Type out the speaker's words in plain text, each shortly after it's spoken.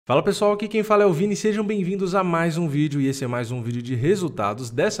Fala pessoal, aqui quem fala é o Vini, sejam bem-vindos a mais um vídeo e esse é mais um vídeo de resultados,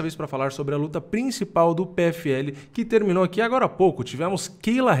 dessa vez para falar sobre a luta principal do PFL que terminou aqui agora há pouco. Tivemos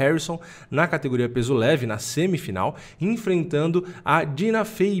Kayla Harrison na categoria peso leve, na semifinal, enfrentando a Genah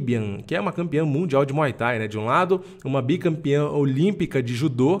Fabian, que é uma campeã mundial de Muay Thai, né? De um lado, uma bicampeã olímpica de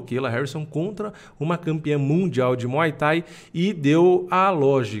judô, Kayla Harrison, contra uma campeã mundial de Muay Thai, e deu a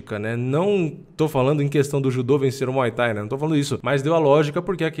lógica, né? Não tô falando em questão do judô vencer o Muay Thai, né? Não tô falando isso, mas deu a lógica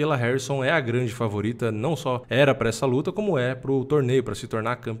porque a Kayla Harrison é a grande favorita, não só era para essa luta, como é para o torneio, para se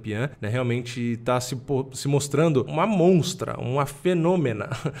tornar campeã, né? Realmente está se mostrando uma monstra, uma fenômena,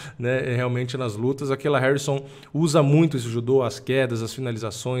 né? Realmente nas lutas. A Kayla Harrison usa muito esse judô, as quedas, as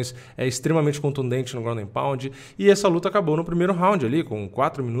finalizações, é extremamente contundente no ground and pound, e essa luta acabou no primeiro round ali, com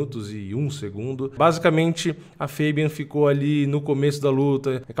 4 minutos e 1 segundo. Basicamente, a Fabian ficou ali no começo da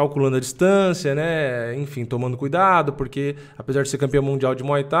luta, calculando a distância, né? Enfim, tomando cuidado, porque apesar de ser campeã mundial de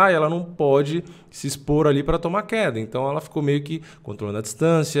Muay Thai, ela não pode se expor ali para tomar queda. Então ela ficou meio que controlando a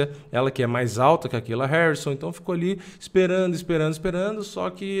distância, ela que é mais alta que a Kayla Harrison, então ficou ali esperando, só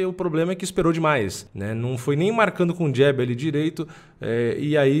que o problema é que esperou demais, né? Não foi nem marcando com o jab ali direito,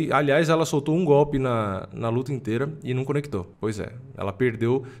 e aí, aliás, ela soltou um golpe na luta inteira e não conectou. Pois é, ela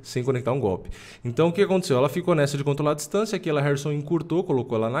perdeu sem conectar um golpe. Então o que aconteceu? Ela ficou nessa de controlar a distância, a Kayla Harrison encurtou,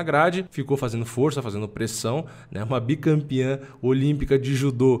 colocou ela na grade, ficou fazendo força, fazendo pressão, né? Uma bicampeã olímpica de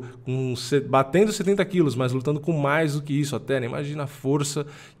judô, batendo 70 quilos, mas lutando com mais do que isso até, né? Imagina a força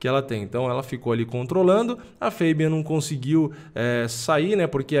que ela tem. Então ela ficou ali controlando, a Fabian não conseguiu sair, né?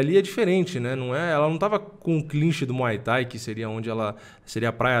 Porque ali é diferente, né? Ela não estava com o clinch do Muay Thai, que seria onde ela seria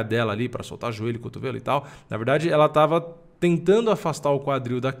a praia dela ali para soltar joelho, cotovelo e tal. Na verdade, ela estava tentando afastar o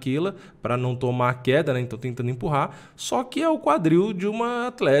quadril da Kayla para não tomar a queda, né? Então tentando empurrar, só que é o quadril de uma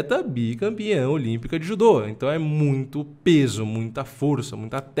atleta bicampeã olímpica de judô, então é muito peso, muita força,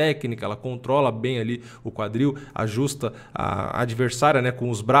 muita técnica, ela controla bem ali o quadril, ajusta a adversária, né,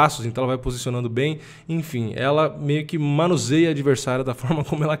 com os braços, então ela vai posicionando bem, enfim, ela meio que manuseia a adversária da forma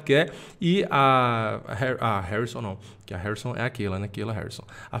como ela quer, e a Harrison não, que a Harrison é a Kayla, né? Kayla Harrison.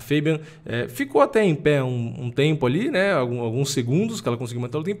 A Fabian ficou até em pé um tempo ali, né? Alguns segundos que ela conseguiu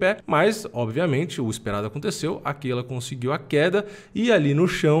manter a luta em pé, mas, obviamente, o esperado aconteceu, a Kayla conseguiu a queda, e ali no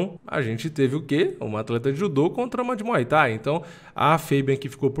chão a gente teve o quê? Uma atleta de judô contra uma de Muay Thai. Então, a Fabian, que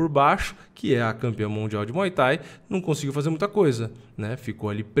ficou por baixo, que é a campeã mundial de Muay Thai, não conseguiu fazer muita coisa, né? Ficou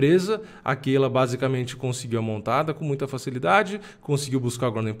ali presa, a Kayla basicamente conseguiu a montada com muita facilidade, conseguiu buscar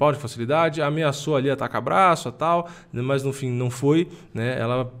o ground and pound de facilidade, ameaçou ali atacar braço e tal, mas no fim não foi, né?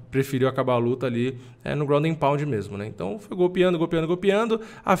 Ela preferiu acabar a luta ali no ground and pound mesmo, né? Então foi golpeando.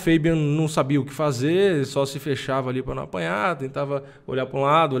 A Fabian não sabia o que fazer, só se fechava ali para não apanhar, tentava olhar para um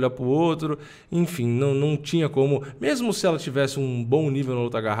lado, olhar para o outro, enfim, não tinha como, mesmo se ela tivesse um bom nível na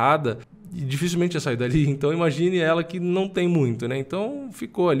luta agarrada, dificilmente ia sair dali. Então imagine ela que não tem muito, né? Então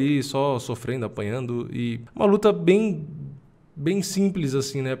ficou ali só sofrendo, apanhando, e uma luta bem simples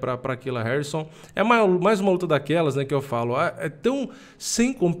assim, né, para Kayla Harrison. É mais uma luta daquelas, né, que eu falo, é tão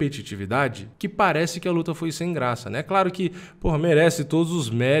sem competitividade que parece que a luta foi sem graça, né? Claro que, porra, merece todos os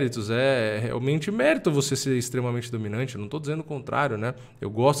méritos, é realmente mérito você ser extremamente dominante, não tô dizendo o contrário, né?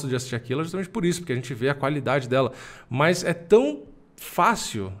 Eu gosto de assistir aquilo justamente por isso, porque a gente vê a qualidade dela, mas é tão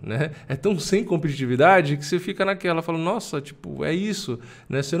fácil, né? É tão sem competitividade que você fica naquela, fala, nossa, tipo, é isso,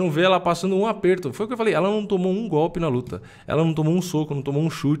 né? Você não vê ela passando um aperto. Foi o que eu falei, ela não tomou um golpe na luta, ela não tomou um soco, não tomou um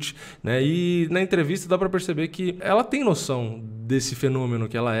chute, né? E na entrevista dá pra perceber que ela tem noção desse fenômeno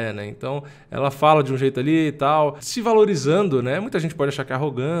que ela é, né? Então, ela fala de um jeito ali e tal, se valorizando, né? Muita gente pode achar que é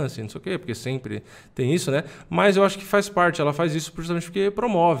arrogância, não sei o quê, porque sempre tem isso, né? Mas eu acho que faz parte, ela faz isso justamente porque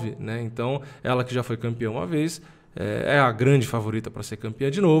promove, né? Então, ela que já foi campeã uma vez, é a grande favorita para ser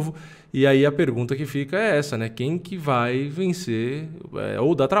campeã de novo. E aí a pergunta que fica é essa, né? Quem que vai vencer,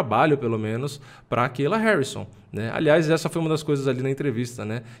 ou dar trabalho pelo menos, para Kayla Harrison, né? Aliás, essa foi uma das coisas ali na entrevista,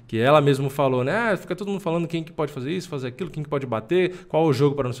 né? Que ela mesmo falou, né? Fica todo mundo falando quem que pode fazer isso, fazer aquilo, quem que pode bater, qual o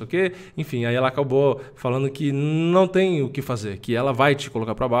jogo para não sei o quê. Enfim, aí ela acabou falando que não tem o que fazer, que ela vai te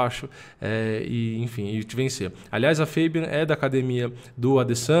colocar para baixo, e te vencer. Aliás, a Fabian é da academia do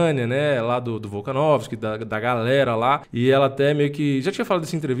Adesanya, né? Lá do Volkanovski, da galera lá. E ela até meio que já tinha falado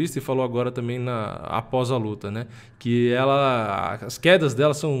dessa entrevista e falou agora também após a luta, né? Que as quedas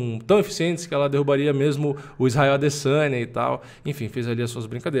dela são tão eficientes que ela derrubaria mesmo o israelense Israel Adesanya e tal. Enfim, fez ali as suas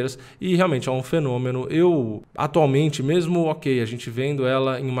brincadeiras. E realmente é um fenômeno. Eu, atualmente, mesmo, ok, a gente vendo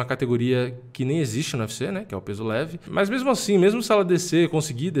ela em uma categoria que nem existe no UFC, né? Que é o peso leve. Mas mesmo assim, mesmo se ela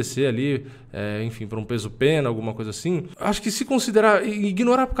conseguir descer ali, enfim, para um peso pena, alguma coisa assim, acho que se considerar,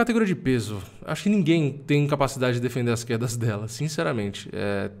 ignorar a categoria de peso, acho que ninguém tem capacidade de defender as quedas dela, sinceramente.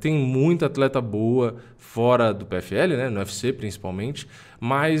 Tem muita atleta boa fora do PFL, né? No UFC principalmente.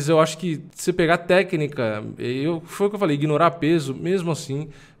 Mas eu acho que se pegar técnica, foi o que eu falei, ignorar peso, mesmo assim,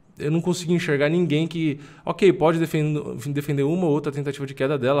 eu não consegui enxergar ninguém que, ok, pode defender uma ou outra tentativa de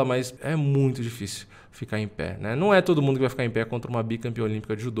queda dela, mas é muito difícil ficar em pé, né? Não é todo mundo que vai ficar em pé contra uma bicampeã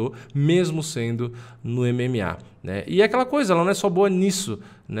olímpica de judô, mesmo sendo no MMA, né? E é aquela coisa, ela não é só boa nisso,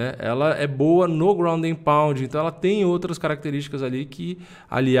 né? Ela é boa no ground and pound, então ela tem outras características ali que,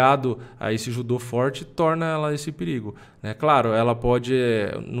 aliado a esse judô forte, torna ela esse perigo, né? Claro, ela pode,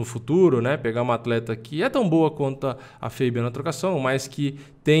 no futuro, né, pegar uma atleta que é tão boa quanto a Fabian na trocação, mas que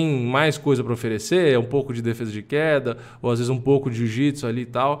tem mais coisa para oferecer, um pouco de defesa de queda, ou às vezes um pouco de jiu-jitsu ali e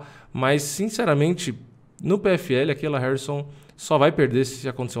tal, mas sinceramente, no PFL, a Kayla Harrison só vai perder se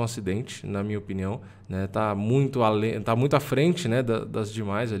acontecer um acidente, na minha opinião, né? Tá muito à frente, né, das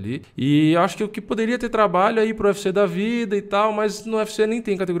demais ali. E eu acho que o que poderia ter trabalho aí pro UFC da vida e tal, mas no UFC nem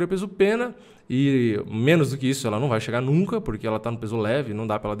tem categoria peso pena. E menos do que isso, ela não vai chegar nunca, porque ela está no peso leve, não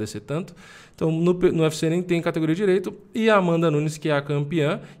dá para ela descer tanto. Então, no UFC nem tem categoria direito. E a Amanda Nunes, que é a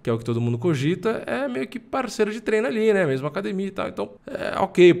campeã, que é o que todo mundo cogita, é meio que parceira de treino ali, né? Mesma academia e tal. Então,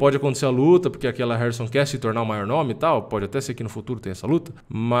 ok, pode acontecer a luta, porque aquela Harrison quer se tornar o maior nome e tal. Pode até ser que no futuro tenha essa luta.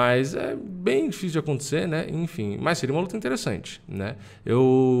 Mas é bem difícil de acontecer, né? Enfim, mas seria uma luta interessante, né?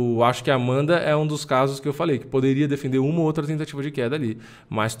 Eu acho que a Amanda é um dos casos que eu falei, que poderia defender uma ou outra tentativa de queda ali.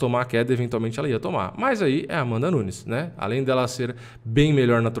 Mas tomar a queda, eventualmente, ela ia tomar. Mas aí é a Amanda Nunes, né? Além dela ser bem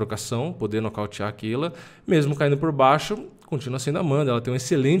melhor na trocação, poder nocautear aquilo, mesmo caindo por baixo, continua sendo a Amanda. Ela tem um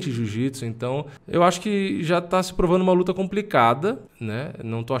excelente jiu-jitsu, então eu acho que já tá se provando uma luta complicada, né?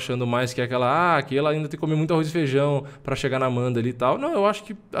 Não tô achando mais que aquela, que ela ainda tem que comer muito arroz e feijão para chegar na Amanda ali e tal. Não, eu acho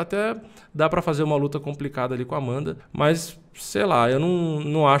que até dá para fazer uma luta complicada ali com a Amanda, mas sei lá, eu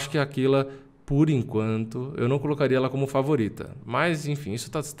não acho que aquilo, por enquanto, eu não colocaria ela como favorita. Mas, enfim, isso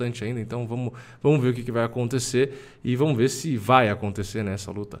está distante ainda, então vamos ver o que vai acontecer e vamos ver se vai acontecer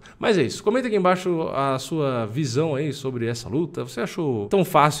nessa luta. Mas é isso. Comenta aqui embaixo a sua visão aí sobre essa luta. Você achou tão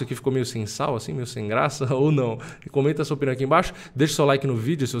fácil que ficou meio sem sal, assim, meio sem graça, ou não? E comenta a sua opinião aqui embaixo. Deixa seu like no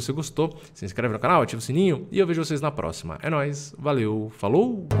vídeo se você gostou. Se inscreve no canal, ativa o sininho e eu vejo vocês na próxima. É nóis. Valeu.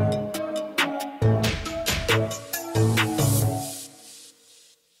 Falou!